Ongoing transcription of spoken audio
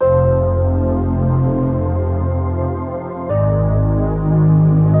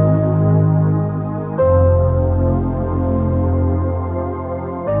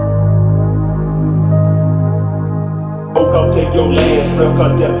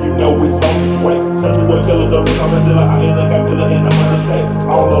Cause death, you know it's on its way. Sexual killers of the common killer, I ain't like a killer in the understate.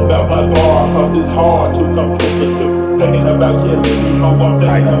 All about my guard, cause it's hard to come closer to. Thinking about killing, you know I'm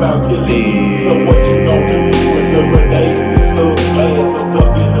thinking about killing. So what you gon' do with the grenade? Little players, I'm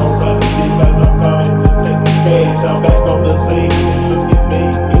stuck in no running shit like I'm coming to take the cash. I'm back on the scene, look at me,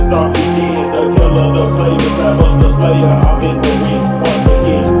 it's all begin. The killer, the player, I was the slayer, I'm in the ring once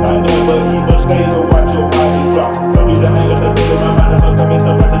again. I never even stay to watch your body drop. Don't need to hang up the thing in my mind, I'm coming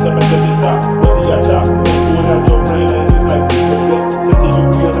to find it to make it stop. But see, I chop, you have your brain and it's like this and this. Since you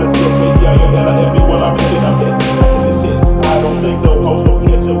feel the shit, maybe I ain't gotta have me while I'm in it, I'm dead. I don't think the host will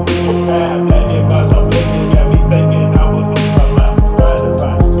catch up with your time. That in my something got me thinking I was in my mind. Trying to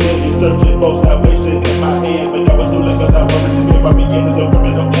find, really searching for salvation.